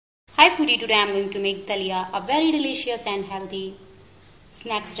Hi foodie, today I am going to make Daliya, a very delicious and healthy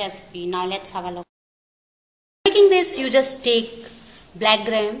snacks recipe. Now let's have a look. Making this, you just take black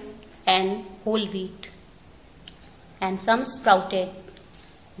gram and whole wheat and some sprouted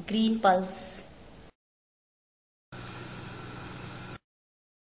green pulse.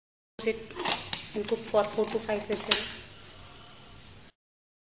 It and cook for 4 to 5 whistles.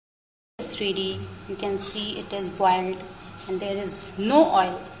 It's ready. You can see it is boiled and there is no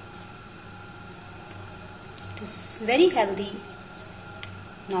oil. It is very healthy.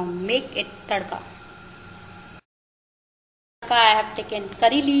 Now make it tadka. I have taken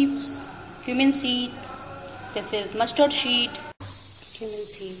curry leaves, cumin seed. This is mustard seed, cumin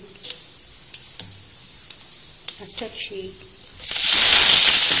seed, mustard seed.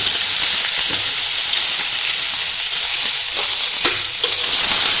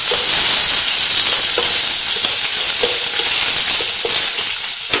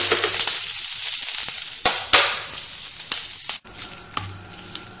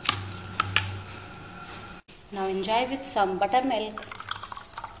 Now enjoy with some buttermilk.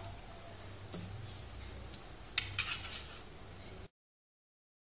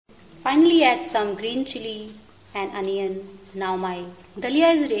 Finally add some green chili and onion. Now my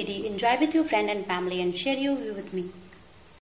Daliya is ready. Enjoy with your friend and family and share your view with me.